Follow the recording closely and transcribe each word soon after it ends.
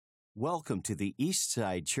Welcome to the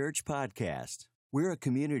Eastside Church Podcast. We're a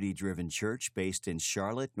community-driven church based in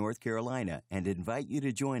Charlotte, North Carolina, and invite you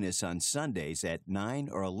to join us on Sundays at 9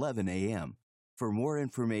 or 11 a.m. For more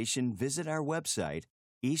information, visit our website,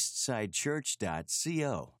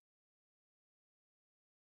 eastsidechurch.co.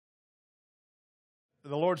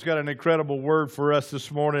 The Lord's got an incredible word for us this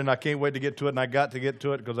morning. I can't wait to get to it, and I got to get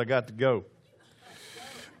to it because I got to go.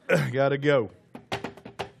 Got to go.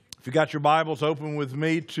 If you got your Bibles, open with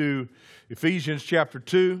me to Ephesians chapter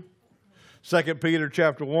 2, 2 Peter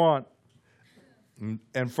chapter 1,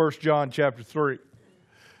 and 1 John chapter 3.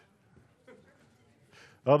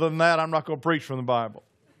 Other than that, I'm not going to preach from the Bible.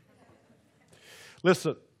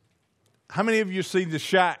 Listen, how many of you seen The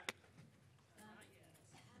Shack?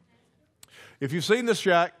 If you've seen The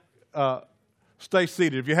Shack, stay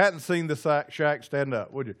seated. If you hadn't seen The Shack, stand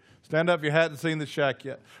up, would you? Stand up if you hadn't seen The Shack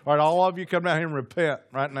yet. All right, all of you come down here and repent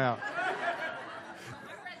right now.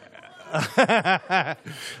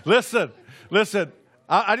 Listen.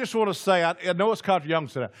 I just want to say, I know it's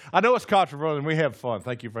controversial. I know it's controversial, and we have fun.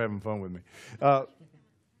 Thank you for having fun with me. I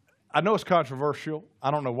know it's controversial. I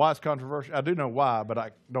don't know why it's controversial. I do know why, but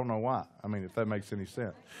I don't know why. I mean, if that makes any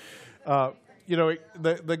sense. The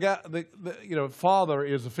father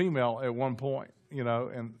is a female at one point.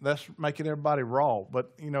 And that's making everybody raw.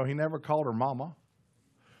 But, he never called her mama.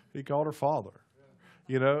 He called her father.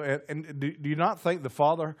 And do you not think the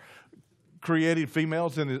Father created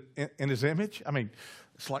females in his image? I mean,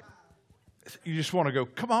 it's like, you just want to go,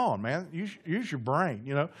 come on, man, use your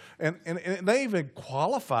brain, And they even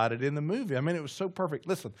qualified it in the movie. I mean, it was so perfect.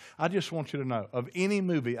 Listen, I just want you to know, of any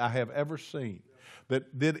movie I have ever seen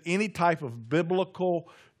that did any type of biblical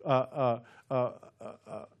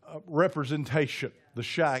representation, The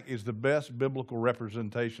Shack is the best biblical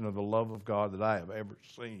representation of the love of God that I have ever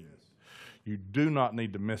seen. You do not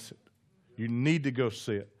need to miss it. You need to go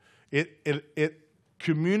see it. It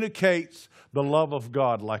communicates the love of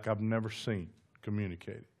God like I've never seen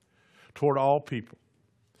communicated toward all people.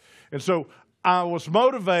 And so I was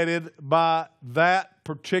motivated by that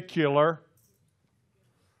particular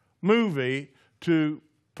movie to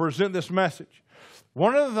present this message.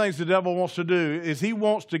 One of the things the devil wants to do is he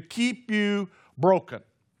wants to keep you broken.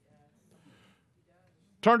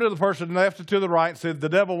 Turn to the person left to the right and say, the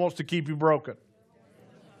devil wants to keep you broken.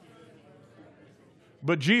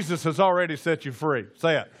 But Jesus has already set you free.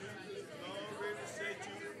 Say it.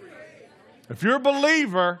 If you're a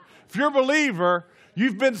believer,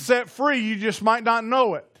 you've been set free. You just might not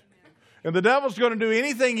know it. And the devil's going to do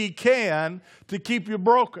anything he can to keep you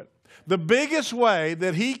broken. The biggest way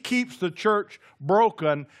that he keeps the church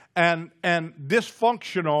broken and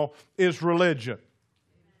dysfunctional is religion.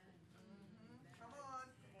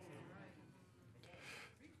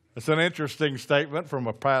 It's an interesting statement from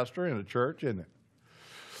a pastor in a church, isn't it?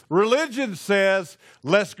 Religion says,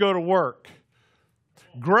 let's go to work.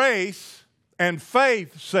 Grace and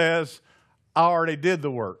faith says, I already did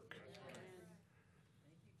the work.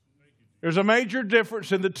 There's a major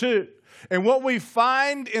difference in the two. And what we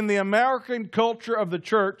find in the American culture of the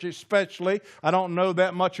church, especially, I don't know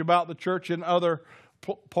that much about the church in other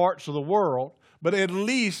parts of the world, but at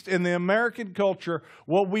least in the American culture,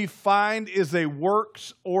 what we find is a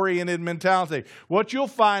works-oriented mentality. What you'll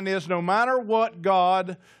find is no matter what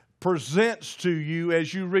God presents to you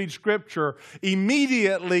as you read Scripture,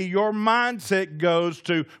 immediately your mindset goes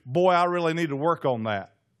to, boy, I really need to work on that.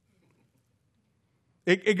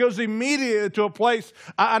 It goes immediately to a place,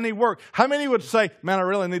 I need work. How many would say, man, I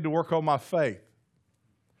really need to work on my faith?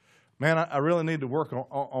 Man, I really need to work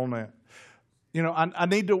on that.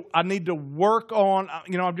 I need to work on,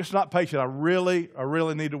 I'm just not patient. I really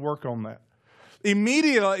need to work on that.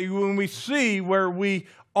 Immediately when we see where we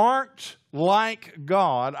aren't like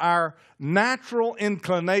God, our natural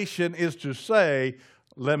inclination is to say,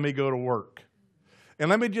 let me go to work. And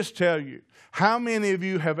let me just tell you, how many of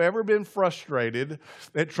you have ever been frustrated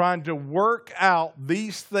at trying to work out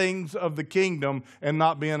these things of the kingdom and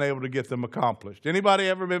not being able to get them accomplished? Anybody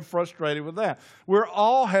ever been frustrated with that? We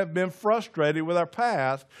all have been frustrated with our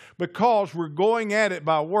past because we're going at it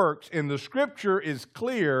by works, and the Scripture is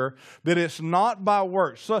clear that it's not by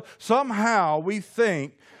works. So somehow we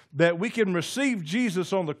think that we can receive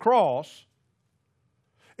Jesus on the cross,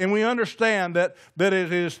 and we understand that it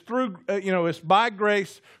is through, it's by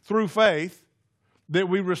grace through faith that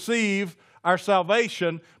we receive our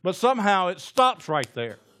salvation, but somehow it stops right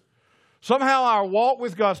there. Somehow our walk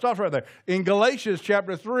with God stops right there. In Galatians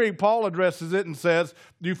chapter 3, Paul addresses it and says,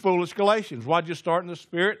 you foolish Galatians, why'd you start in the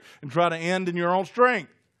Spirit and try to end in your own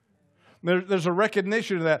strength? There's a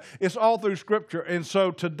recognition of that. It's all through Scripture. And so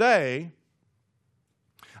today,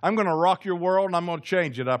 I'm going to rock your world and I'm going to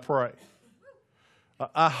change it, I pray.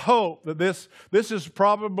 I hope that this is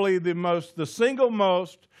probably the single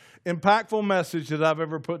most impactful message that I've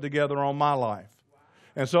ever put together on my life.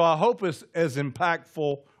 And so I hope it's as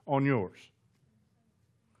impactful on yours.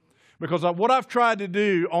 Because what I've tried to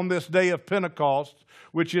do on this day of Pentecost,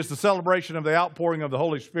 which is the celebration of the outpouring of the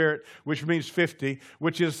Holy Spirit, which means 50,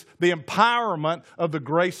 which is the empowerment of the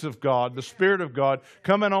grace of God, the Spirit of God,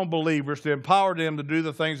 coming on believers to empower them to do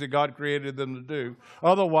the things that God created them to do.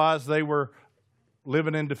 Otherwise, they were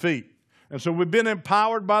living in defeat. And so we've been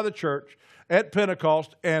empowered by the church at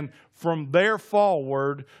Pentecost and from there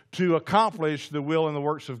forward to accomplish the will and the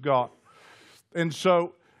works of God. And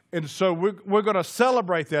so we're going to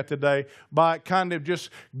celebrate that today by kind of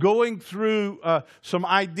just going through some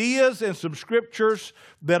ideas and some scriptures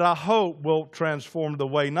that I hope will transform the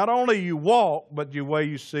way not only you walk, but the way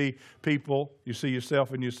you see people, you see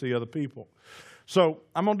yourself, and you see other people. So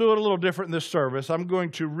I'm going to do it a little different in this service. I'm going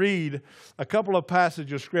to read a couple of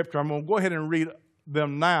passages of Scripture. I'm going to go ahead and read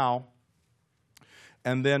them now,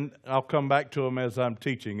 and then I'll come back to them as I'm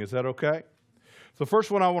teaching. Is that okay? The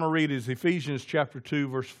first one I want to read is Ephesians chapter 2,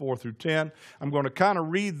 verse 4 through 10. I'm going to kind of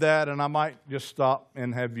read that, and I might just stop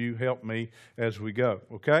and have you help me as we go,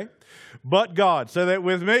 okay? But God. Say that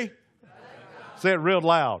with me. Say it real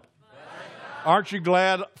loud. Aren't you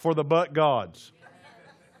glad for the but gods?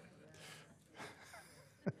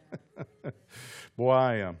 Boy,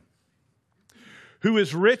 I am. Who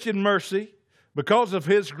is rich in mercy, because of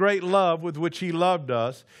his great love with which he loved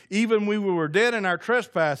us, even when we were dead in our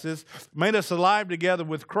trespasses, made us alive together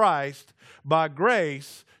with Christ. By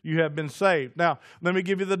grace you have been saved. Now, let me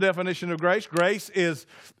give you the definition of grace. Grace is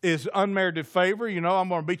unmerited favor. You know, I'm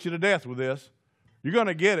going to beat you to death with this. You're going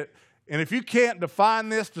to get it. And if you can't define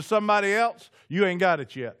this to somebody else, you ain't got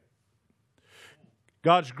it yet.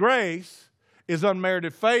 God's grace is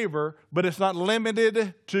unmerited favor, but it's not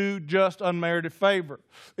limited to just unmerited favor.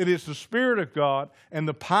 It is the Spirit of God and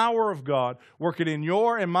the power of God working in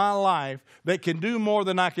your and my life that can do more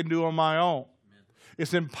than I can do on my own. Amen.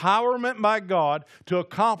 It's empowerment by God to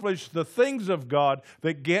accomplish the things of God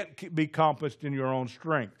that can't be accomplished in your own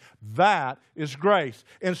strength. That is grace.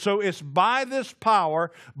 And so it's by this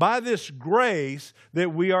power, by this grace,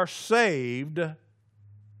 that we are saved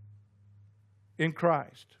in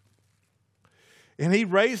Christ. And he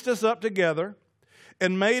raised us up together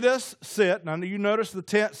and made us sit. Now, you notice the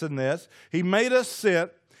tense in this. He made us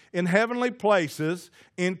sit in heavenly places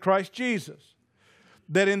in Christ Jesus,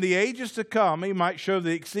 that in the ages to come he might show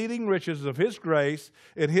the exceeding riches of his grace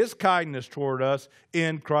and his kindness toward us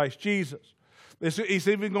in Christ Jesus. It's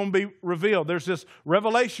even going to be revealed. There's this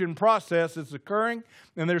revelation process that's occurring,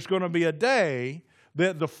 and there's going to be a day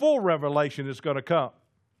that the full revelation is going to come.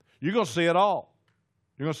 You're going to see it all.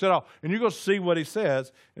 You're going to see it all. And you're going to see what he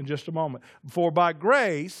says in just a moment. For by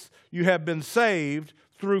grace you have been saved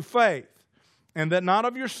through faith, and that not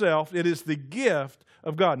of yourself, it is the gift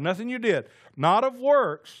of God. Nothing you did. Not of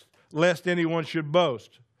works, lest anyone should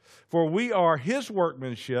boast. For we are his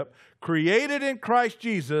workmanship, created in Christ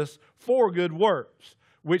Jesus for good works,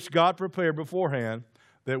 which God prepared beforehand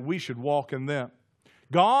that we should walk in them.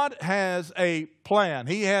 God has a plan.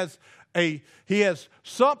 He has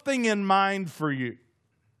something in mind for you.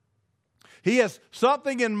 He has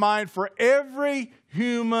something in mind for every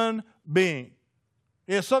human being.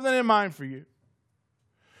 He has something in mind for you.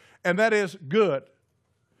 And that is good.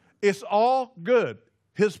 It's all good.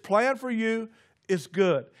 His plan for you is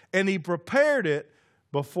good. And he prepared it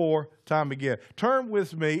before time began. Turn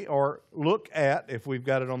with me, or look at, if we've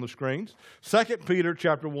got it on the screens, 2 Peter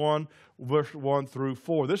chapter 1, verse 1 through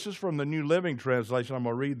 4. This is from the New Living Translation. I'm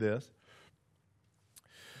going to read this.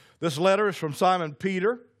 This letter is from Simon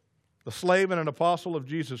Peter, a slave and an apostle of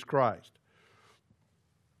Jesus Christ.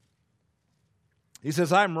 He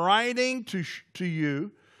says, I'm writing to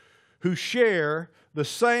you who share the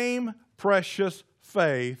same precious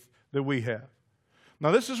faith that we have. Now,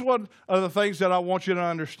 this is one of the things that I want you to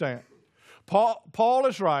understand. Peter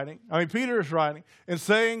is writing and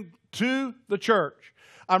saying to the church,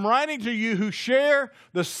 I'm writing to you who share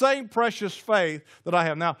the same precious faith that I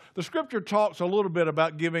have. Now, the Scripture talks a little bit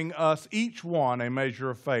about giving us each one a measure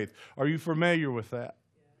of faith. Are you familiar with that?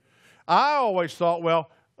 I always thought,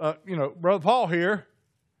 Brother Paul here,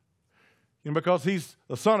 because he's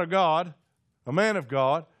the Son of God, a man of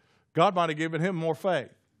God, God might have given him more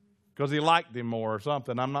faith because he liked him more or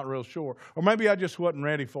something. I'm not real sure. Or maybe I just wasn't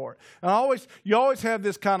ready for it. And you always have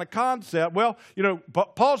this kind of concept. Well,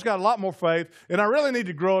 Paul's got a lot more faith, and I really need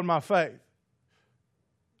to grow in my faith.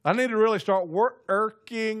 I need to really start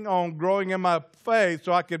working on growing in my faith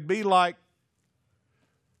so I could be like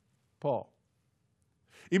Paul.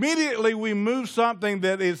 Immediately we move something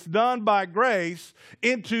that is done by grace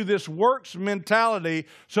into this works mentality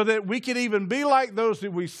so that we can even be like those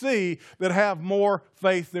that we see that have more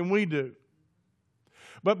faith than we do.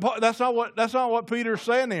 But that's not what Peter's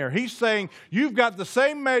saying here. He's saying, you've got the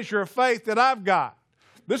same measure of faith that I've got.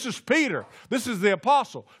 This is Peter. This is the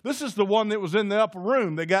apostle. This is the one that was in the upper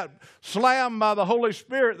room that got slammed by the Holy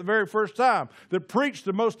Spirit the very first time, that preached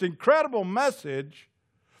the most incredible message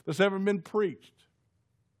that's ever been preached.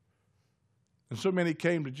 And so many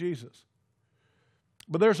came to Jesus.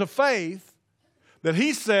 But there's a faith that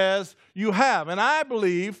he says you have. And I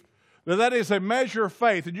believe that is a measure of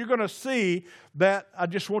faith. And you're going to see that. I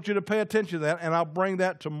just want you to pay attention to that. And I'll bring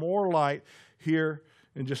that to more light here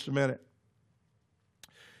in just a minute.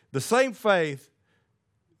 The same faith,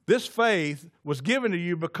 this faith was given to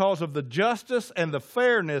you because of the justice and the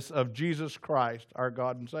fairness of Jesus Christ, our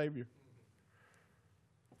God and Savior.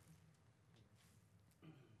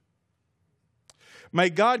 May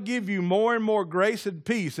God give you more and more grace and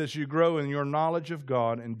peace as you grow in your knowledge of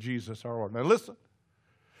God and Jesus our Lord. Now listen.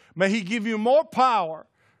 May He give you more power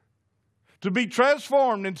to be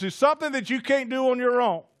transformed into something that you can't do on your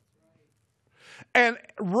own. And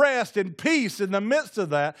rest and peace in the midst of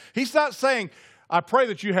that. He's not saying, I pray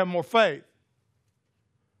that you have more faith.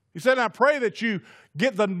 He said, I pray that you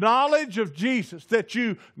get the knowledge of Jesus, that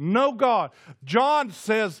you know God.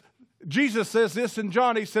 Jesus says this in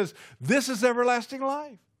John. He says, this is everlasting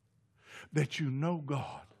life, that you know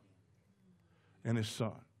God and His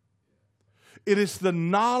Son. It is the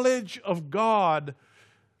knowledge of God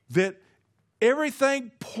that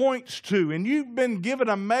everything points to. And you've been given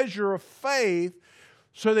a measure of faith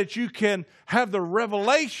so that you can have the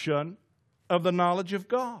revelation of the knowledge of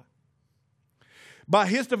God. By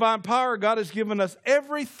His divine power, God has given us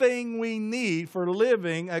everything we need for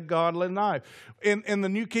living a godly life. In the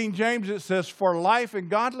New King James, it says, for life and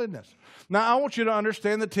godliness. Now, I want you to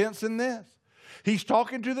understand the tense in this. He's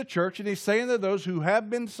talking to the church, and he's saying to those who have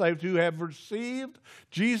been saved, who have received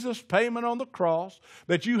Jesus' payment on the cross,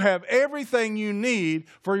 that you have everything you need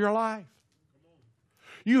for your life.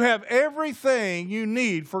 You have everything you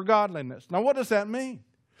need for godliness. Now, what does that mean?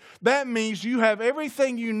 That means you have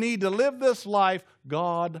everything you need to live this life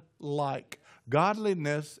God-like.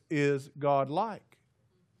 Godliness is God-like.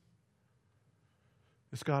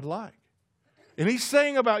 It's God-like. And he's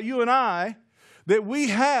saying about you and I that we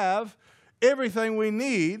have everything we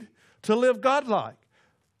need to live God-like.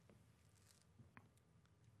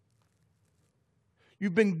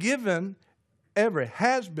 You've been given everybody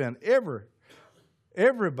has been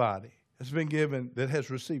given that has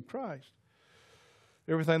received Christ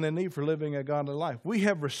everything they need for living a godly life. We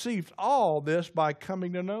have received all this by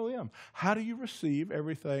coming to know Him. How do you receive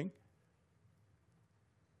everything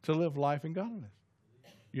to live life in godliness?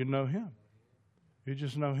 You know Him. You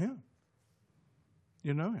just know Him.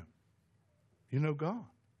 You know Him. You know God,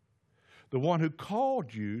 the one who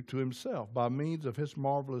called you to Himself by means of His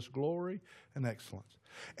marvelous glory and excellence.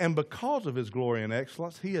 And because of His glory and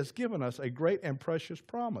excellence, He has given us a great and precious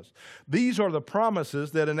promise. These are the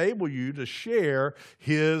promises that enable you to share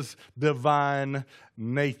His divine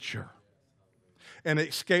nature and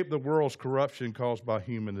escape the world's corruption caused by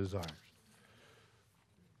human desires.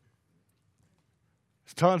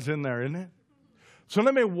 There's tons in there, isn't it? So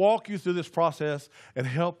let me walk you through this process and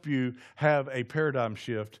help you have a paradigm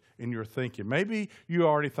shift in your thinking. Maybe you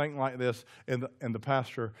already think like this, and the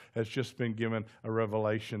pastor has just been given a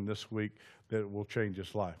revelation this week that will change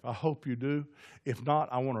his life. I hope you do. If not,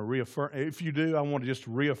 I want to reaffirm. If you do, I want to just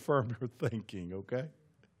reaffirm your thinking, okay?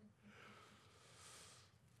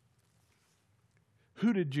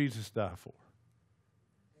 Who did Jesus die for?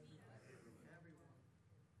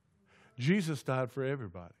 Jesus died for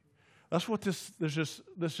everybody. That's what there's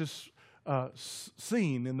this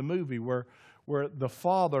scene in the movie where the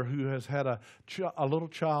father who has had a little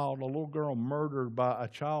child, a little girl murdered by a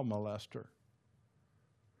child molester.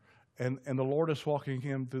 And the Lord is walking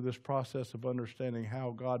him through this process of understanding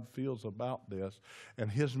how God feels about this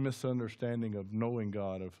and his misunderstanding of knowing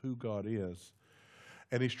God, of who God is.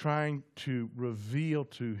 And He's trying to reveal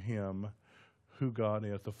to him who God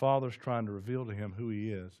is. The Father's trying to reveal to him who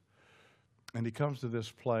He is. And he comes to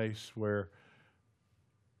this place where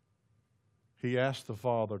he asks the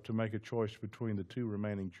Father to make a choice between the two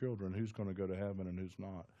remaining children, who's going to go to heaven and who's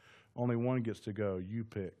not. Only one gets to go. You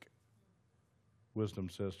pick. Wisdom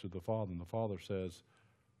says to the Father, and the Father says,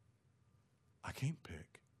 I can't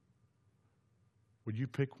pick. Well, you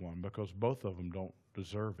pick one because both of them don't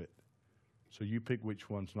deserve it. So you pick which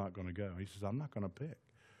one's not going to go. He says, I'm not going to pick.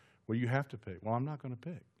 Well, you have to pick. Well, I'm not going to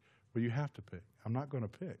pick. Well, you have to pick. I'm not going to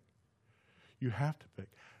pick. You have to pick.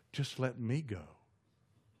 Just let me go.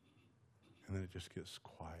 And then it just gets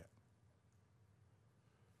quiet.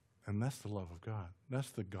 And that's the love of God. That's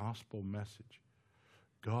the gospel message.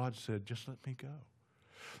 God said, just let me go.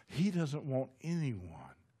 He doesn't want anyone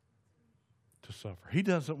to suffer. He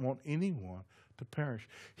doesn't want anyone to perish.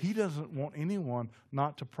 He doesn't want anyone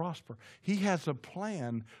not to prosper. He has a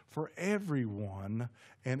plan for everyone,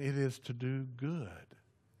 and it is to do good.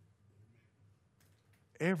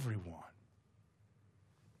 Everyone.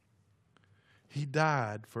 He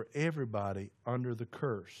died for everybody under the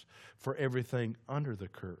curse, for everything under the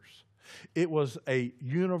curse. It was a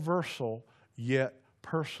universal yet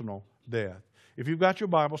personal death. If you've got your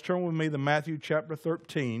Bibles, turn with me to Matthew chapter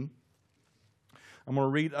 13. I'm going to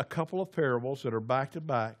read a couple of parables that are back to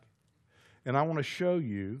back, and I want to show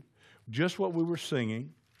you just what we were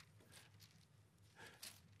singing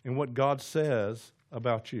and what God says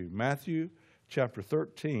about you. Matthew chapter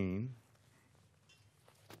 13.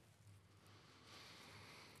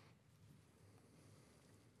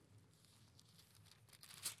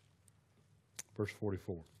 Verse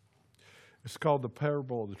 44. It's called the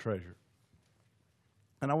parable of the treasure.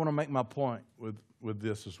 And I want to make my point with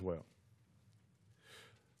this as well.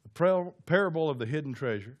 The parable of the hidden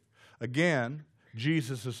treasure. Again,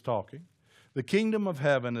 Jesus is talking. The kingdom of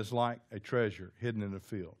heaven is like a treasure hidden in a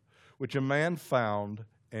field, which a man found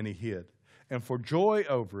and he hid. And for joy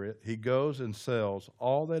over it, he goes and sells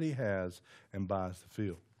all that he has and buys the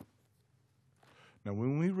field. Now,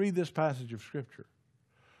 when we read this passage of Scripture,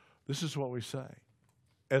 this is what we say.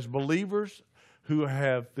 As believers who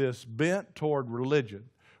have this bent toward religion,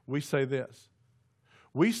 we say this.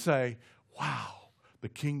 We say, wow, the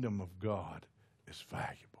kingdom of God is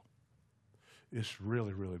valuable. It's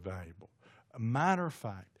really, really valuable. A matter of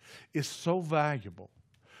fact, it's so valuable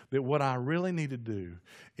that what I really need to do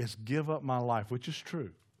is give up my life, which is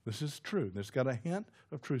true. This is true. There's got a hint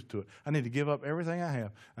of truth to it. I need to give up everything I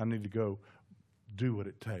have. I need to go do what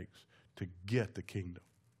it takes to get the kingdom.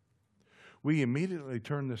 We immediately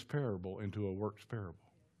turn this parable into a works parable.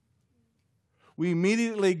 We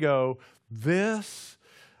immediately go, I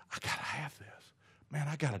got to have this. Man,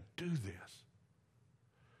 I got to do this.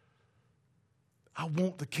 I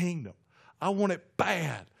want the kingdom. I want it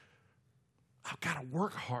bad. I've got to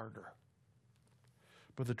work harder.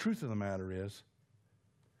 But the truth of the matter is,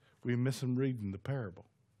 we're misreading the parable.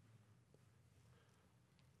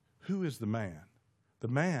 Who is the man? The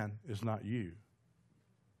man is not you.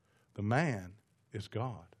 The man is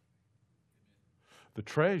God. The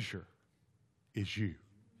treasure is you.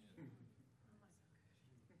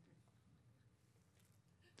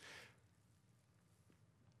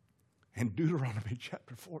 In Deuteronomy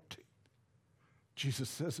chapter 14, Jesus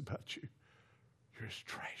says about you, you're his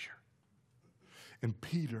treasure. And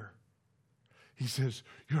Peter, he says,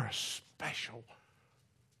 you're a special,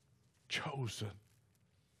 chosen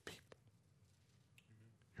people.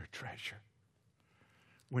 You're a treasure.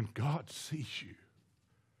 When God sees you,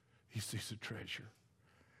 he sees a treasure.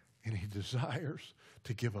 And he desires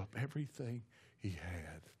to give up everything he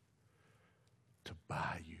had to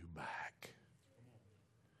buy you back.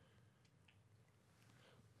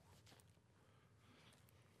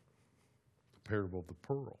 The parable of the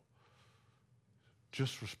pearl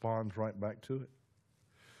just responds right back to it.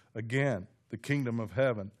 Again, the kingdom of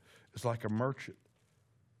heaven is like a merchant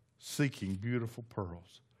seeking beautiful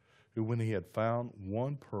pearls, who, when he had found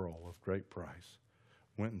one pearl of great price,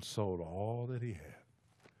 went and sold all that he had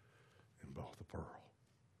and bought the pearl.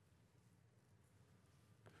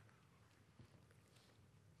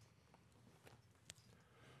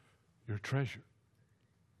 Your treasure.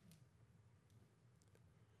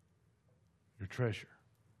 Your treasure.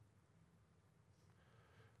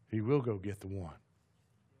 He will go get the one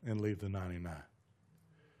and leave the 99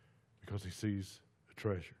 because he sees the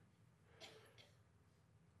treasure.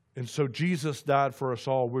 And so Jesus died for us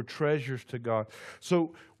all. We're treasures to God.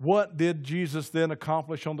 So what did Jesus then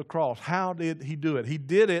accomplish on the cross? How did he do it? He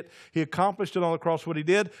did it. He accomplished it on the cross. What he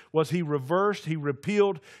did was he reversed, he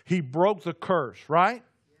repealed, he broke the curse, right?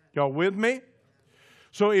 Y'all with me?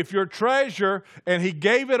 So if you're a treasure and he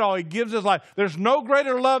gave it all, he gives his life. There's no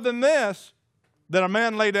greater love than this, that a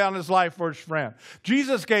man lay down his life for his friend.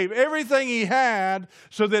 Jesus gave everything he had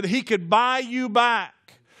so that he could buy you back.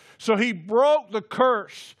 So he broke the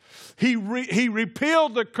curse. He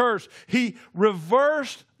repealed the curse. He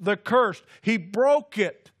reversed the curse. He broke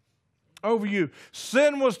it over you.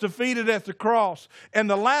 Sin was defeated at the cross. And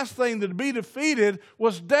the last thing to be defeated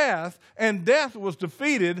was death. And death was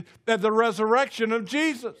defeated at the resurrection of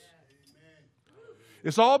Jesus.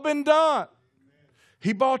 It's all been done.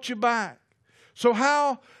 He bought you back. So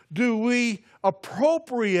how do we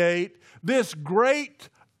appropriate this great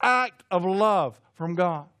act of love from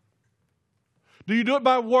God? Do you do it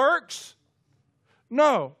by works?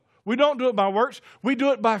 No, we don't do it by works. We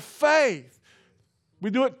do it by faith. We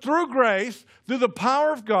do it through grace, through the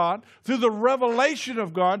power of God, through the revelation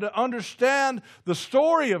of God, to understand the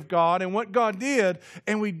story of God and what God did.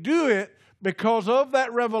 And we do it because of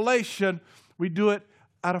that revelation. We do it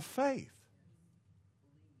out of faith.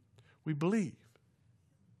 We believe.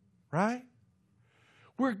 Right?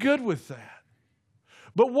 We're good with that.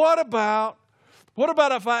 But what about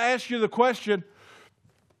if I ask you the question,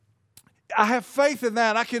 I have faith in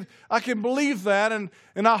that. I can believe that, and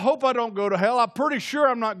I hope I don't go to hell. I'm pretty sure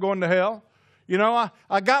I'm not going to hell. You know,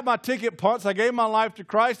 I got my ticket punched. I gave my life to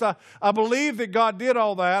Christ. I believe that God did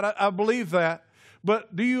all that. I believe that.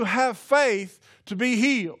 But do you have faith to be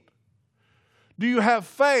healed? Do you have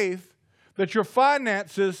faith that your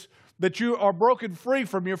finances, that you are broken free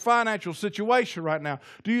from your financial situation right now?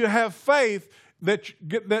 Do you have faith that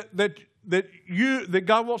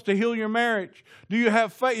God wants to heal your marriage? Do you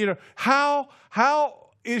have faith? You know, how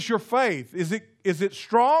is your faith? Is it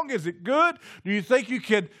strong? Is it good? Do you think you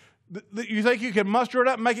can muster it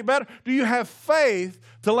up and make it better? Do you have faith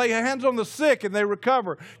to lay hands on the sick and they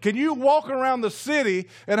recover? Can you walk around the city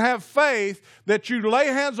and have faith that you lay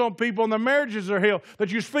hands on people and their marriages are healed,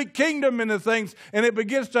 that you speak kingdom into things and it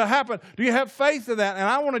begins to happen? Do you have faith in that? And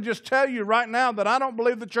I want to just tell you right now that I don't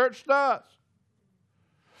believe the church does.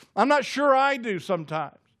 I'm not sure I do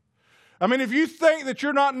sometimes. I mean, if you think that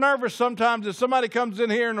you're not nervous sometimes if somebody comes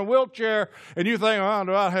in here in a wheelchair and you think, oh,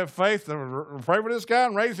 do I have faith to pray for this guy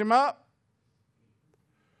and raise him up?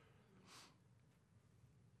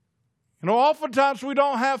 You know, oftentimes we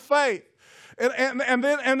don't have faith. And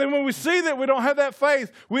then when we see that we don't have that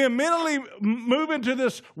faith, we immediately move into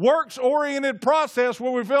this works-oriented process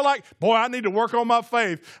where we feel like, boy, I need to work on my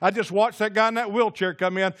faith. I just watched that guy in that wheelchair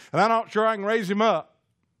come in, and I'm not sure I can raise him up.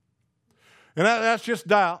 And that's just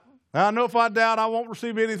doubt. Now, I know if I doubt, I won't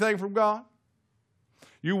receive anything from God.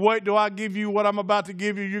 You wait till I give you what I'm about to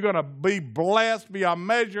give you. You're going to be blessed beyond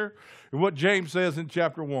measure, is what James says in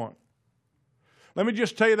chapter 1. Let me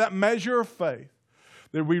just tell you that measure of faith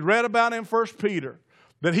that we read about in 1 Peter,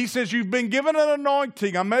 that he says you've been given an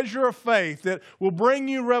anointing, a measure of faith that will bring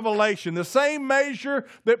you revelation. The same measure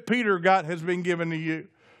that Peter got has been given to you.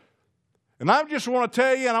 And I just want to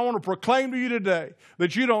tell you, and I want to proclaim to you today,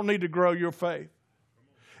 that you don't need to grow your faith.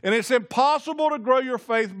 And it's impossible to grow your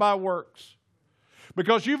faith by works.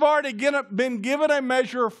 Because you've already been given a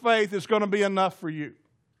measure of faith that's going to be enough for you.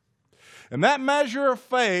 And that measure of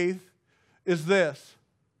faith is this.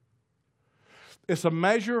 It's a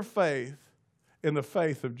measure of faith in the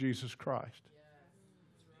faith of Jesus Christ.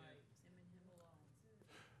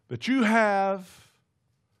 That you have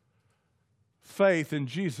faith in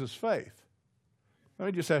Jesus' faith. Let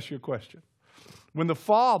me just ask you a question. When the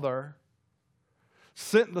Father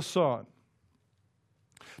sent the Son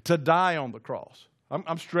to die on the cross,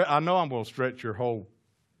 I know I'm going to stretch your whole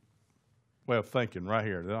way of thinking right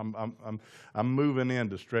here. I'm moving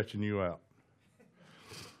into stretching you out.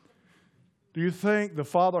 Do you think the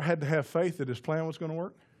Father had to have faith that his plan was going to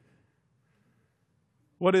work?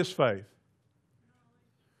 What is faith?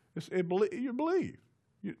 You believe.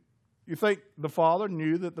 You think the Father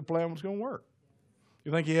knew that the plan was going to work?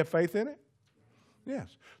 You think he had faith in it?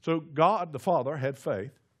 Yes. So God, the Father, had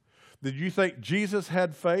faith. Did you think Jesus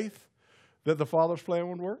had faith that the Father's plan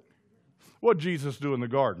would work? What did Jesus do in the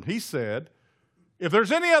garden? He said, if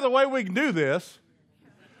there's any other way we can do this,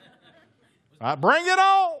 bring it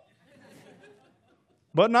on.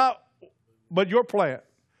 But your plan.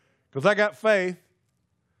 Because I got faith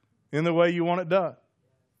in the way you want it done.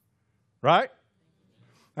 Right?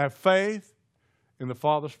 I have faith in the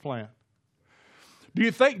Father's plan. Do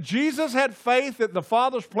you think Jesus had faith that the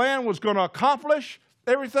Father's plan was going to accomplish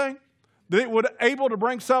everything? That it would be able to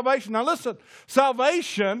bring salvation? Now listen,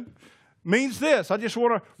 salvation means this. I just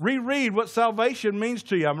want to reread what salvation means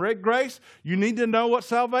to you. I'm read grace. You need to know what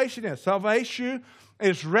salvation is. Salvation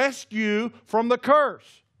is rescue from the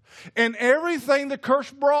curse. And everything the curse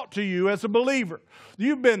brought to you as a believer.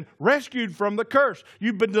 You've been rescued from the curse.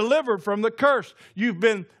 You've been delivered from the curse. You've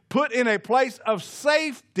been put in a place of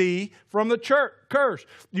safety from the curse.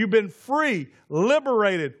 You've been free,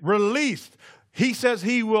 liberated, released. He says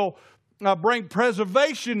he will bring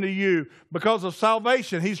preservation to you because of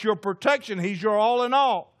salvation. He's your protection. He's your all in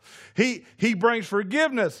all. He brings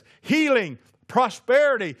forgiveness, healing,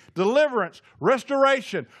 prosperity, deliverance,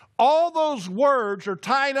 restoration. All those words are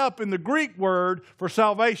tied up in the Greek word for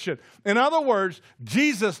salvation. In other words,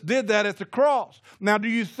 Jesus did that at the cross. Now, do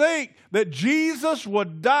you think that Jesus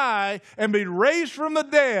would die and be raised from the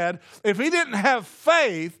dead if he didn't have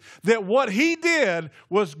faith that what he did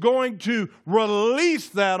was going to release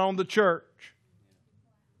that on the church?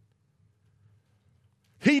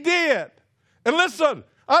 He did. And listen,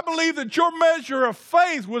 I believe that your measure of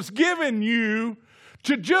faith was given you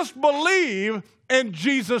to just believe in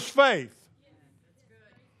Jesus' faith.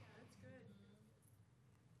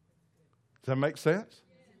 Does that make sense?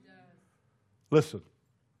 Listen.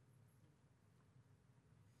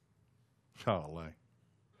 Golly.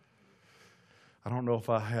 I don't know if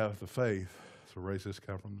I have the faith to raise this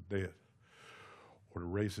guy from the dead, or to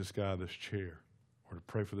raise this guy out of this chair, or to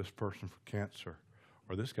pray for this person for cancer,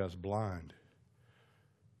 or this guy's blind.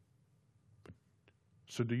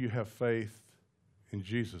 So do you have faith in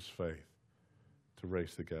Jesus' faith to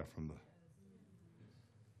raise the guy from the...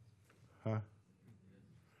 Huh?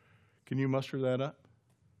 Can you muster that up?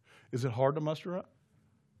 Is it hard to muster up?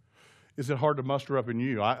 Is it hard to muster up in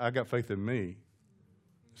you? I got faith in me.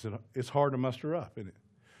 It's hard to muster up, isn't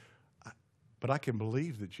it? But I can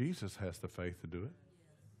believe that Jesus has the faith to do it.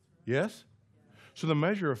 Yes? So the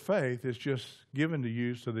measure of faith is just given to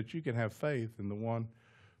you so that you can have faith in the one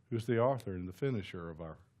who's the author and the finisher of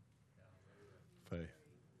our faith.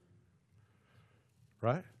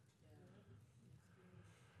 Right?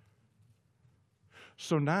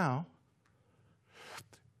 So now,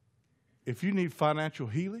 if you need financial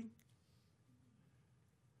healing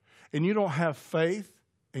and you don't have faith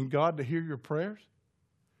in God to hear your prayers,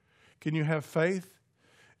 can you have faith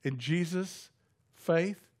in Jesus'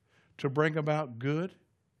 faith to bring about good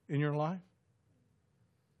in your life?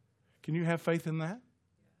 Can you have faith in that?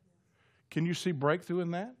 Can you see breakthrough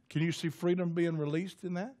in that? Can you see freedom being released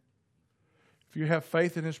in that? If you have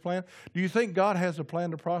faith in His plan, do you think God has a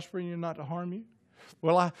plan to prosper you and not to harm you?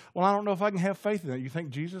 Well, I don't know if I can have faith in that. You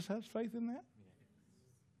think Jesus has faith in that?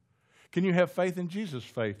 Can you have faith in Jesus'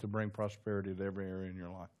 faith to bring prosperity to every area in your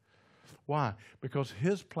life? Why? Because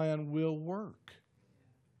His plan will work.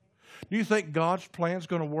 Do you think God's plan is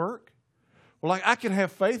going to work? Well, I can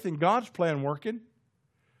have faith in God's plan working.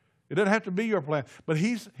 It doesn't have to be your plan. But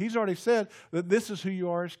He's already said that this is who you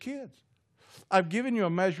are as kids. I've given you a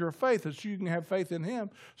measure of faith so you can have faith in Him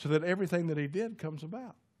so that everything that He did comes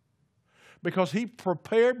about. Because He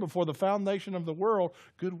prepared before the foundation of the world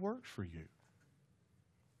good works for you.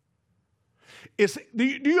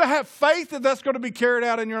 Do you have faith that that's going to be carried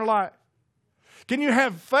out in your life? Can you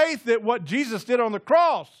have faith that what Jesus did on the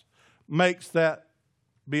cross makes that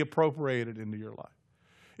be appropriated into your life?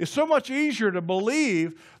 It's so much easier to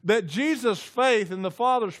believe that Jesus' faith in the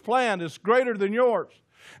Father's plan is greater than yours.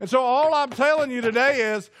 And so all I'm telling you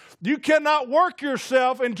today is you cannot work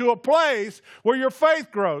yourself into a place where your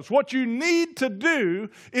faith grows. What you need to do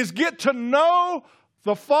is get to know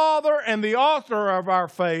the Father and the author of our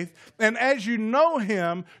faith, and as you know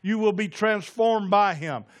Him, you will be transformed by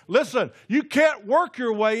Him. Listen, you can't work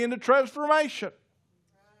your way into transformation.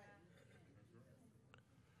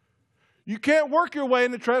 You can't work your way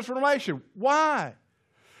into transformation. Why?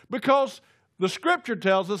 Because the Scripture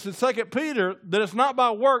tells us in 2 Peter that it's not by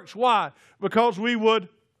works. Why? Because we'd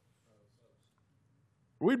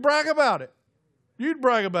brag about it. You'd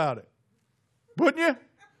brag about it. Wouldn't you?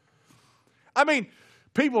 I mean,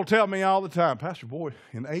 people tell me all the time, Pastor Boyd,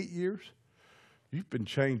 in 8 years, you've been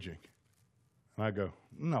changing. And I go,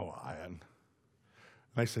 no, I hadn't. And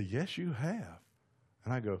they say, yes, you have.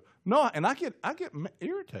 And I go, no, and I get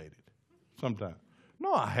irritated sometimes.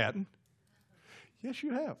 No, I hadn't. Yes,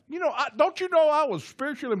 you have. You know, don't you know I was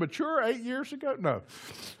spiritually mature 8 years ago? No.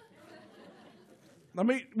 I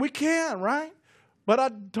mean, we can, right? But I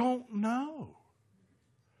don't know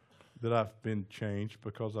that I've been changed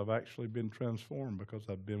because I've actually been transformed because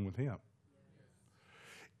I've been with Him.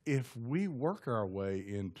 If we work our way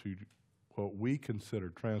into what we consider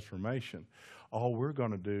transformation, all we're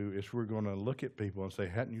going to do is we're going to look at people and say,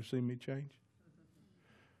 hadn't you seen me change?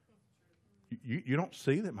 You don't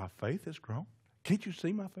see that my faith has grown? Can't you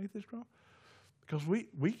see my faith has grown? Because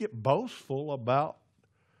we get boastful about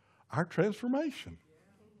our transformation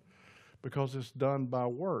because it's done by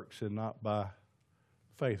works and not by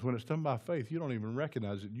faith. When it's done by faith, you don't even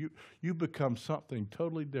recognize it. You become something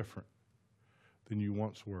totally different than you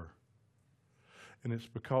once were. And it's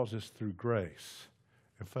because it's through grace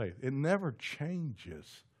and faith. It never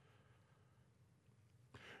changes.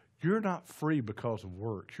 You're not free because of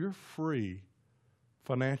works. You're free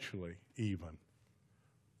financially even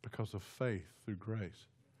because of faith through grace.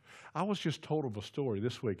 I was just told of a story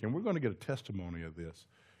this week, and we're going to get a testimony of this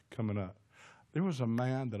coming up. There was a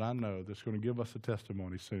man that I know that's going to give us a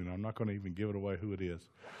testimony soon. I'm not going to even give it away who it is,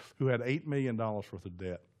 who had $8 million worth of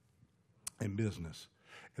debt in business.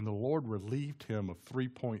 And the Lord relieved him of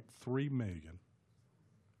 $3.3 million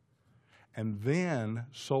and then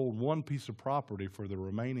sold one piece of property for the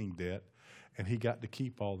remaining debt, and he got to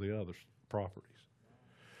keep all the other properties.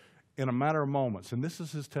 in a matter of moments, and this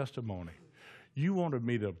is his testimony, you wanted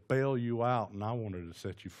me to bail you out, and I wanted to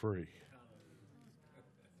set you free.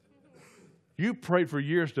 You prayed for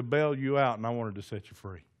years to bail you out, and I wanted to set you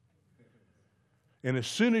free. And as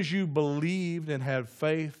soon as you believed and had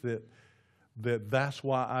faith that that's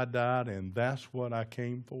why I died and that's what I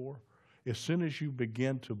came for, as soon as you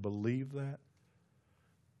begin to believe that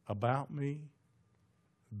about me,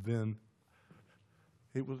 then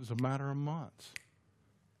it was a matter of months.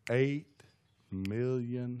 $8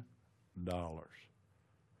 million. Now,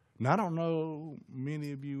 I don't know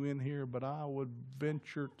many of you in here, but I would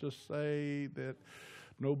venture to say that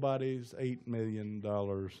nobody's $8 million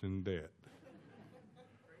in debt.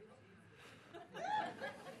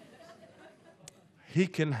 He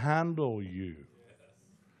can handle you.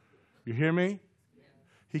 You hear me?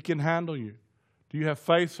 He can handle you. Do you have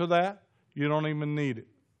faith for that? You don't even need it.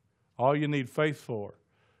 All you need faith for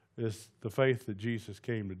is the faith that Jesus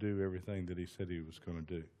came to do everything that he said he was going to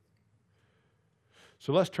do.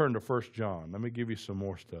 So let's turn to 1 John. Let me give you some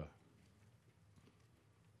more stuff.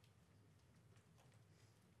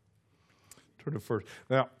 Turn to 1.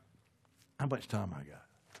 Now, how much time I got?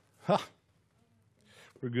 Huh.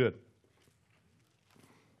 We're good.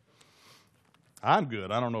 I'm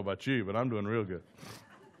good. I don't know about you, but I'm doing real good.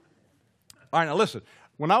 All right, now listen.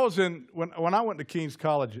 When I went to King's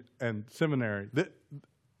College and Seminary,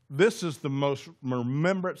 this is the most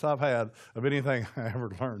remembrance I've had of anything I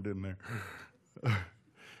ever learned in there.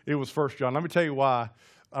 It was 1 John. Let me tell you why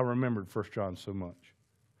I remembered 1 John so much.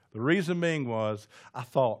 The reason being was I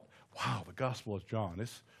thought, wow, the Gospel of John.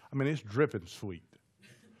 It's dripping sweet.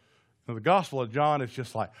 Now, the Gospel of John is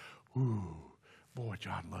just like, ooh, boy,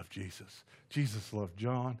 John loved Jesus. Jesus loved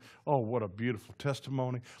John. Oh, what a beautiful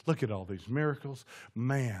testimony. Look at all these miracles.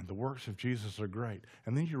 Man, the works of Jesus are great.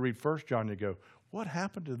 And then you read 1 John, you go, what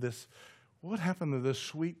happened to this? What happened to this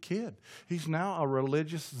sweet kid? He's now a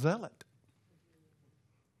religious zealot.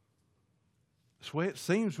 That's the way it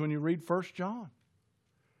seems when you read 1 John.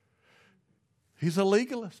 He's a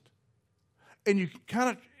legalist. And you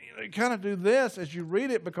kind of do this as you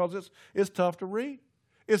read it because it's tough to read.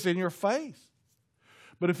 It's in your face.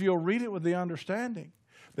 But if you'll read it with the understanding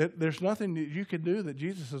that there's nothing that you can do, that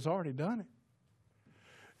Jesus has already done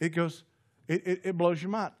it, it blows your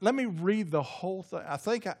mind. Let me read the whole thing. I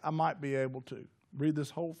think I might be able to read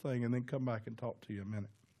this whole thing and then come back and talk to you a minute.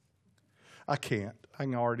 I can't. I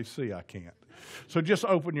can already see I can't. So just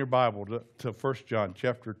open your Bible to 1 John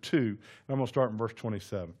chapter 2, and I'm going to start in verse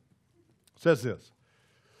 27. It says this,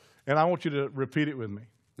 and I want you to repeat it with me.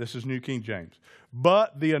 This is New King James.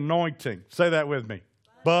 But the anointing, say that with me.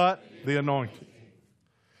 But the anointing,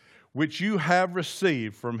 which you have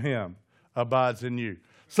received from him, abides in you.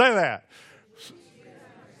 Say that.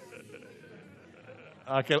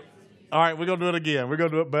 Okay. All right, we're going to do it again. We're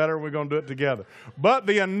going to do it better. We're going to do it together. But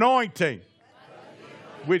the anointing,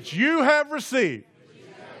 which you have received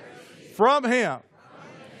from him,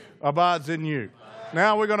 abides in you.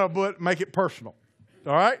 Now we're going to make it personal.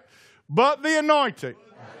 All right? But the anointing,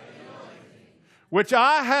 which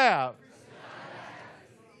I have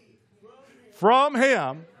from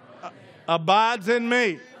him, abides in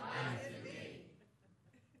me.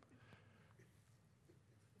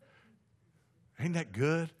 Ain't that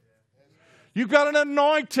good? You've got an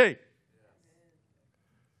anointing.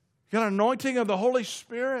 You've got an anointing of the Holy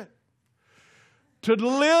Spirit to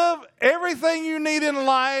live everything you need in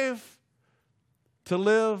life to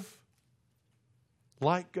live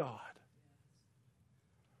like God.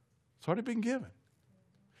 It's already been given.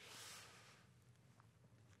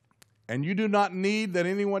 And you do not need that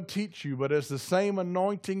anyone teach you, but as the same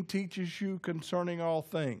anointing teaches you concerning all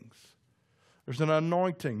things. There's an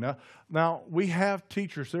anointing. Now we have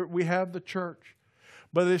teachers. We have the church.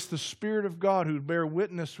 But it's the Spirit of God who bear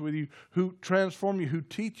witness with you, who transforms you, who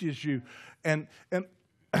teaches you. And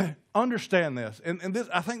understand this. And this,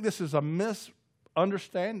 I think this is a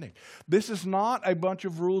misunderstanding. This is not a bunch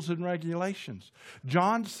of rules and regulations.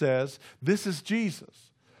 John says this is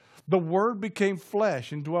Jesus. The Word became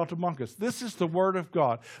flesh and dwelt among us. This is the Word of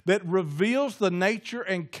God that reveals the nature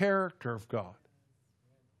and character of God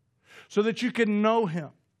so that you can know Him.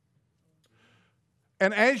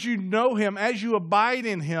 And as you know Him, as you abide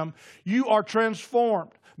in Him, you are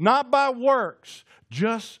transformed, not by works,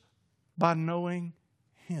 just by knowing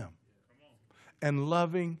Him and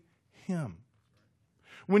loving Him.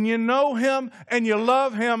 When you know Him and you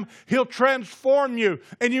love Him, He'll transform you.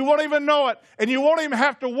 And you won't even know it. And you won't even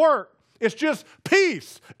have to work. It's just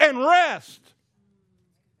peace and rest.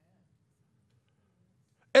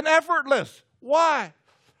 And effortless. Why?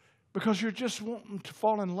 Because you're just wanting to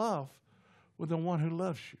fall in love with the one who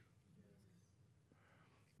loves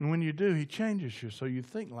you. And when you do, he changes you so you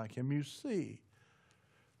think like him. You see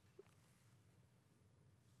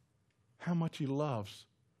how much he loves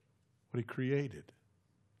what he created.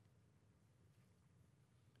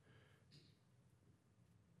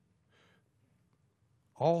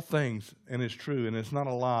 All things, and it's true, and it's not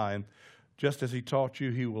a lie. And just as he taught you,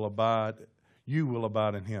 you will abide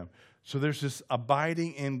in him. So there's this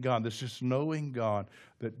abiding in God, this just knowing God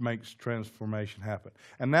that makes transformation happen.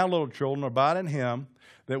 And now, little children, abide in him,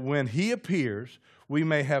 that when he appears, we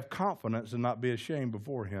may have confidence and not be ashamed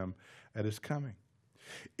before him at his coming.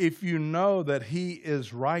 If you know that he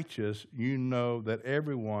is righteous, you know that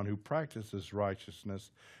everyone who practices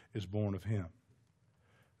righteousness is born of him.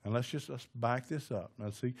 And let's back this up. Now,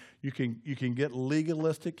 see, you can get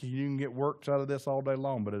legalistic, you can get works out of this all day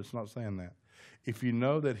long, but it's not saying that. If you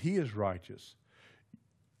know that he is righteous,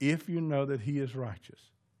 if you know that he is right,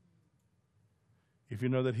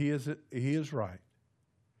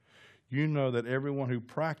 you know that everyone who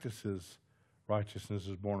practices righteousness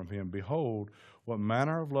is born of him. Behold, what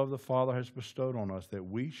manner of love the Father has bestowed on us, that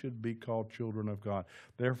we should be called children of God.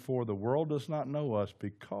 Therefore, the world does not know us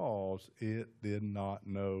because it did not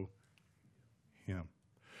know him.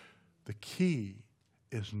 The key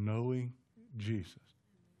is knowing Jesus,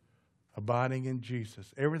 abiding in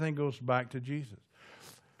Jesus. Everything goes back to Jesus.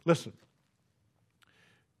 Listen,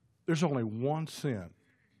 there's only one sin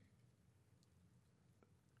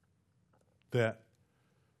that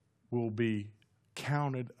will be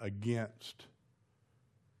counted against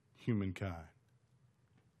humankind.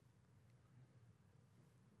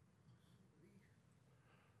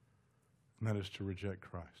 And that is to reject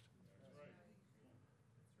Christ.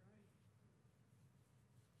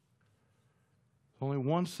 There's only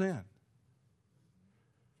one sin.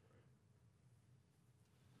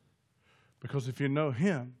 Because if you know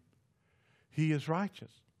him, he is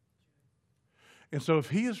righteous. And so if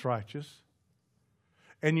he is righteous,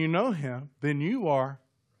 and you know him, then you are.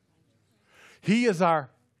 He is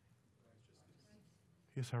our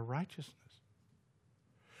righteousness.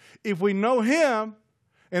 If we know him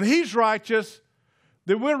and he's righteous,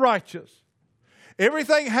 then we're righteous.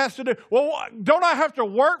 Everything has to do. Well, don't I have to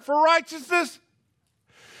work for righteousness?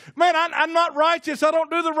 Man, I'm not righteous. I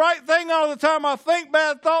don't do the right thing all the time. I think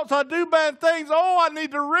bad thoughts. I do bad things. Oh, I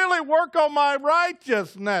need to really work on my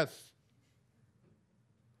righteousness.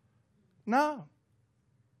 No.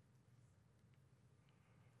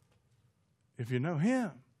 If you know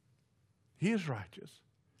him, he is righteous.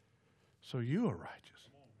 So you are righteous.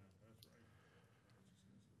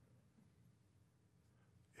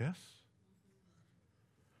 Yes?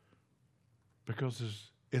 Because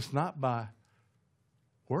it's not by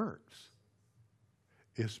works.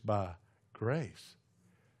 It's by grace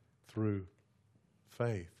through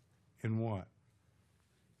faith in what?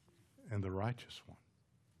 In the righteous one.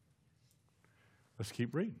 Let's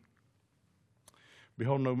keep reading.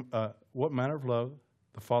 Behold, what manner of love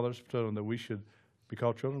the Father has bestowed on that we should be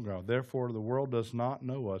called children of God. Therefore, the world does not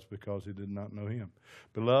know us because it did not know him.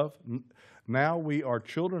 Beloved, now we are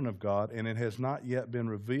children of God, and it has not yet been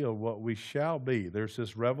revealed what we shall be. There's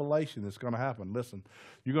this revelation that's going to happen. Listen,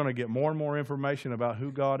 you're going to get more and more information about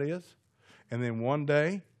who God is, and then one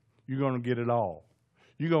day, you're going to get it all.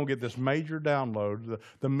 You're going to get this major download.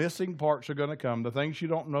 The missing parts are going to come. The things you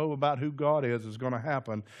don't know about who God is going to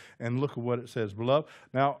happen. And look at what it says. Beloved,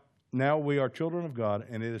 now we are children of God,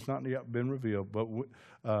 and it has not yet been revealed, but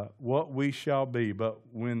what we shall be. But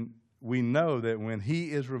when we know that when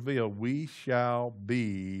he is revealed, we shall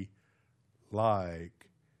be like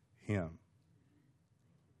him.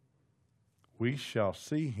 We shall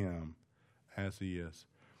see him as he is.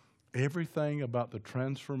 Everything about the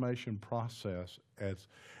transformation process as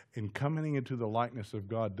in coming into the likeness of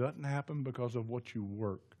God doesn't happen because of what you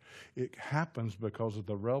work. It happens because of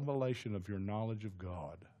the revelation of your knowledge of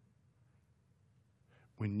God.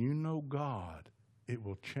 When you know God, it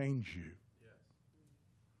will change you. Yes.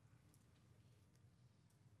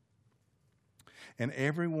 And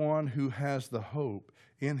everyone who has the hope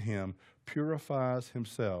in him purifies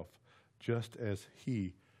himself just as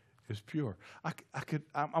he is pure.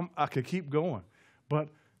 I could keep going, but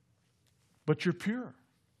you're pure.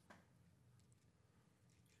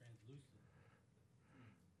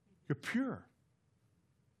 You're pure.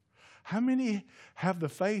 How many have the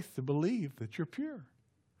faith to believe that you're pure?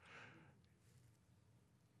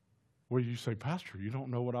 Well, you say, Pastor, you don't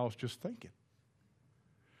know what I was just thinking.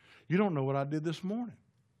 You don't know what I did this morning.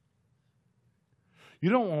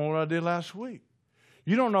 You don't know what I did last week.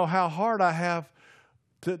 You don't know how hard I have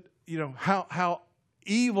to, how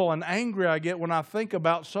evil and angry I get when I think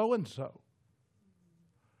about so-and-so.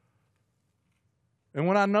 And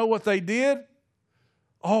when I know what they did,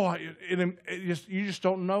 Oh, you just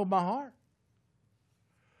don't know my heart.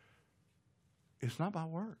 It's not by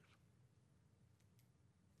works.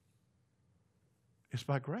 It's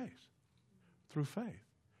by grace, through faith.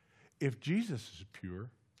 If Jesus is pure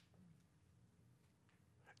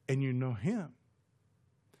and you know him,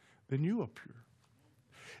 then you are pure.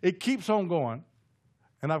 It keeps on going,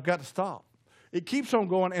 and I've got to stop. It keeps on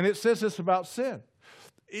going, and it says this about sin.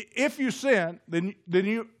 If you sin, then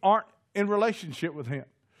you aren't in relationship with him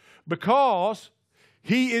because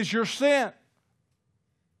he is your sin.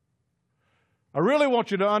 I really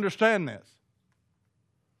want you to understand this.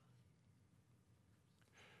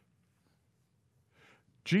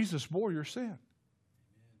 Jesus bore your sin.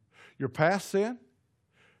 Your past sin,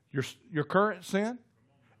 your current sin,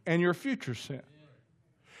 and your future sin.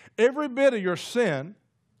 Every bit of your sin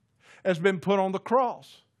has been put on the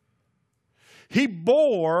cross. He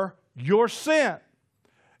bore your sin.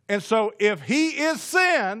 And so if he is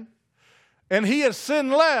sin, and he is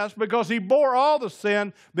sinless because he bore all the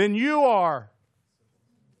sin, then you are.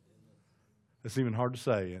 It's even hard to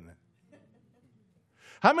say, isn't it?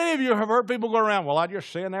 How many of you have heard people go around, well, I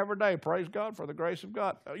just sin every day. Praise God for the grace of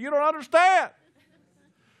God. You don't understand.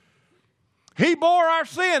 He bore our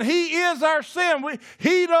sin. He is our sin.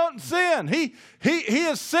 He don't sin. He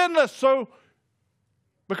is sinless. So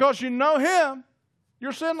because you know him,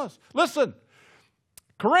 you're sinless. Listen,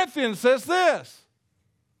 Corinthians says this.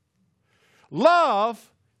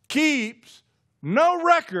 Love keeps no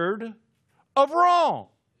record of wrong.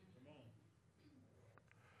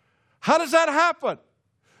 How does that happen?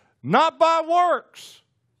 Not by works,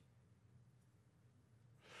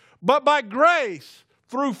 but by grace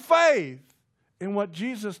through faith in what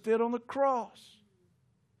Jesus did on the cross.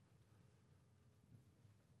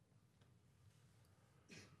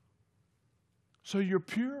 So you're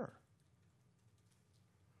pure.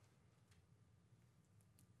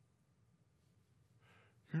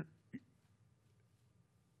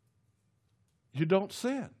 You don't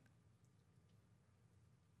sin.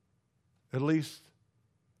 At least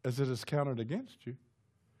as it is counted against you,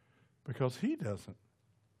 because he doesn't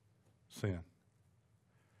sin.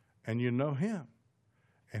 And you know him,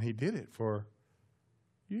 and he did it for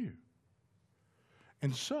you.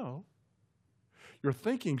 And so, your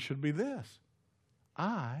thinking should be this: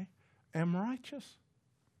 I am righteous.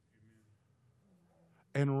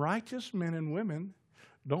 And righteous men and women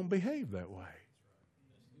don't behave that way.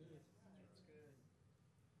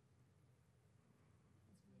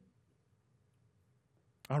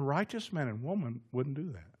 A righteous man and woman wouldn't do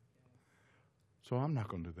that. So I'm not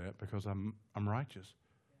going to do that because I'm righteous.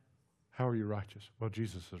 How are you righteous? Well,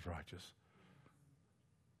 Jesus is righteous.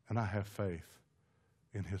 And I have faith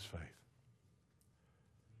in his faith.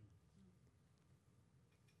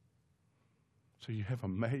 So you have a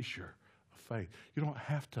measure of faith. You don't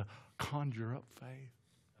have to conjure up faith.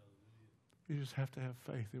 You just have to have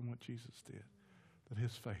faith in what Jesus did. That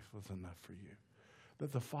his faith was enough for you.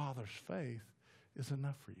 That the Father's faith is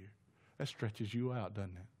enough for you. That stretches you out,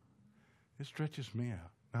 doesn't it? It stretches me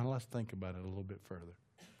out. Now let's think about it a little bit further.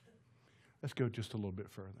 Let's go just a little bit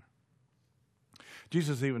further.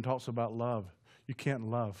 Jesus even talks about love. You can't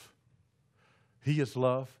love. He is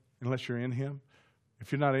love unless you're in him.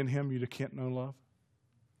 If you're not in him, you can't know love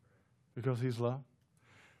because he's love.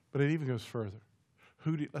 But it even goes further.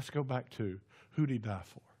 Let's go back to who did he die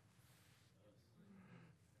for?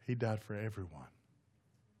 He died for everyone.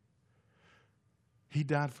 He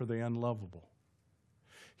died for the unlovable.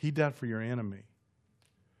 He died for your enemy.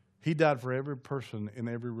 He died for every person in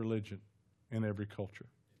every religion, in every culture.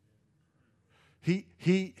 He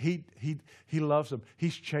loves them.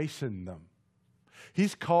 He's chasing them.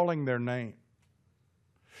 He's calling their name.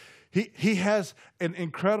 He has an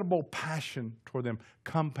incredible passion toward them,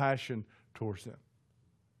 compassion towards them.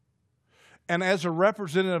 And as a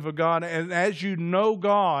representative of God, and as you know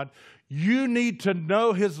God, you need to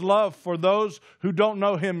know his love for those who don't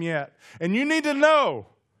know him yet. And you need to know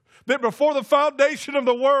that before the foundation of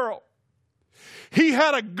the world, he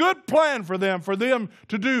had a good plan for them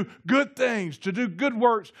to do good things, to do good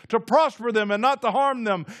works, to prosper them and not to harm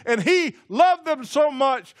them. And he loved them so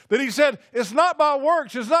much that he said, it's not by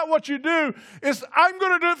works, it's not what you do, it's I'm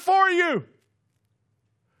going to do it for you.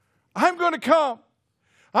 I'm going to come.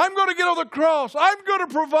 I'm going to get on the cross. I'm going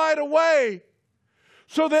to provide a way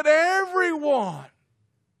so that everyone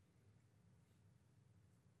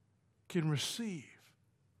can receive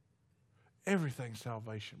everything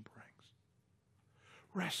salvation brings.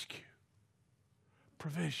 Rescue,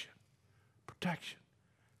 provision, protection,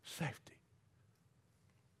 safety,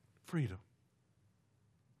 freedom,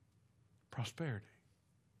 prosperity.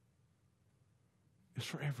 It's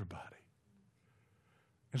for everybody.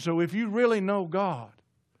 And so if you really know God,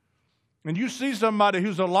 and you see somebody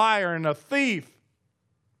who's a liar and a thief,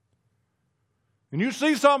 and you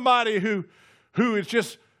see somebody who is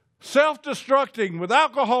just self-destructing with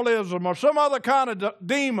alcoholism or some other kind of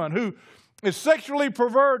demon, who is sexually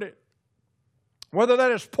perverted, whether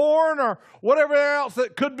that is porn or whatever else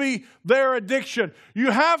that could be their addiction,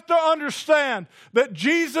 you have to understand that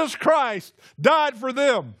Jesus Christ died for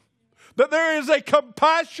them. That there is a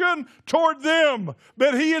compassion toward them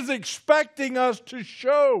that He is expecting us to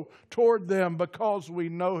show toward them because we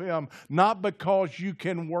know Him, not because you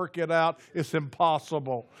can work it out. It's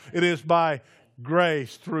impossible. It is by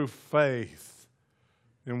grace through faith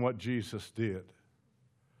in what Jesus did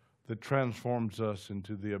that transforms us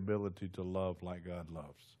into the ability to love like God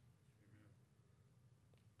loves.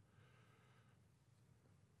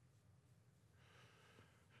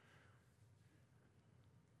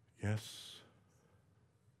 Yes.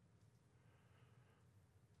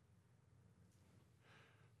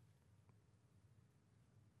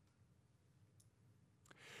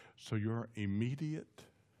 So your immediate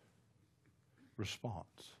response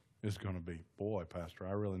is going to be, boy, Pastor,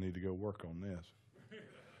 I really need to go work on this.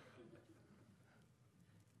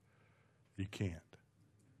 You can't.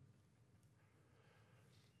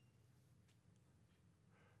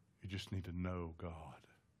 You just need to know God.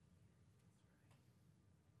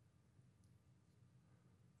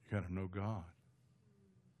 You got to know God.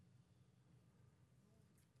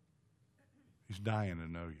 He's dying to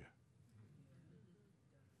know you.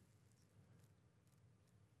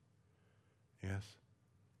 Yes?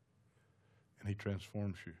 And He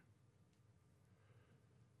transforms you.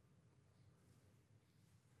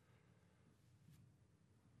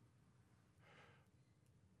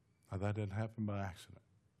 Now, that didn't happen by accident.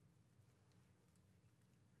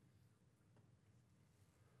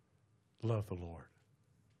 Love the Lord.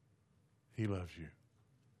 He loves you.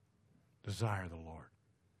 Desire the Lord.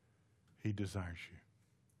 He desires you.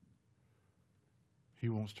 He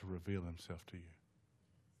wants to reveal Himself to you.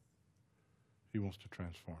 He wants to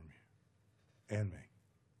transform you and me.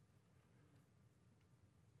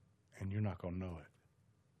 And you're not going to know it.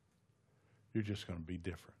 You're just going to be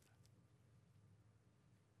different.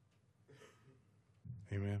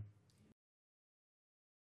 Amen.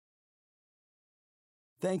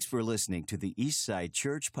 Thanks for listening to the Eastside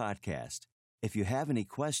Church Podcast. If you have any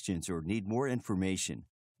questions or need more information,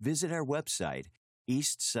 visit our website,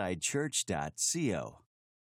 eastsidechurch.co.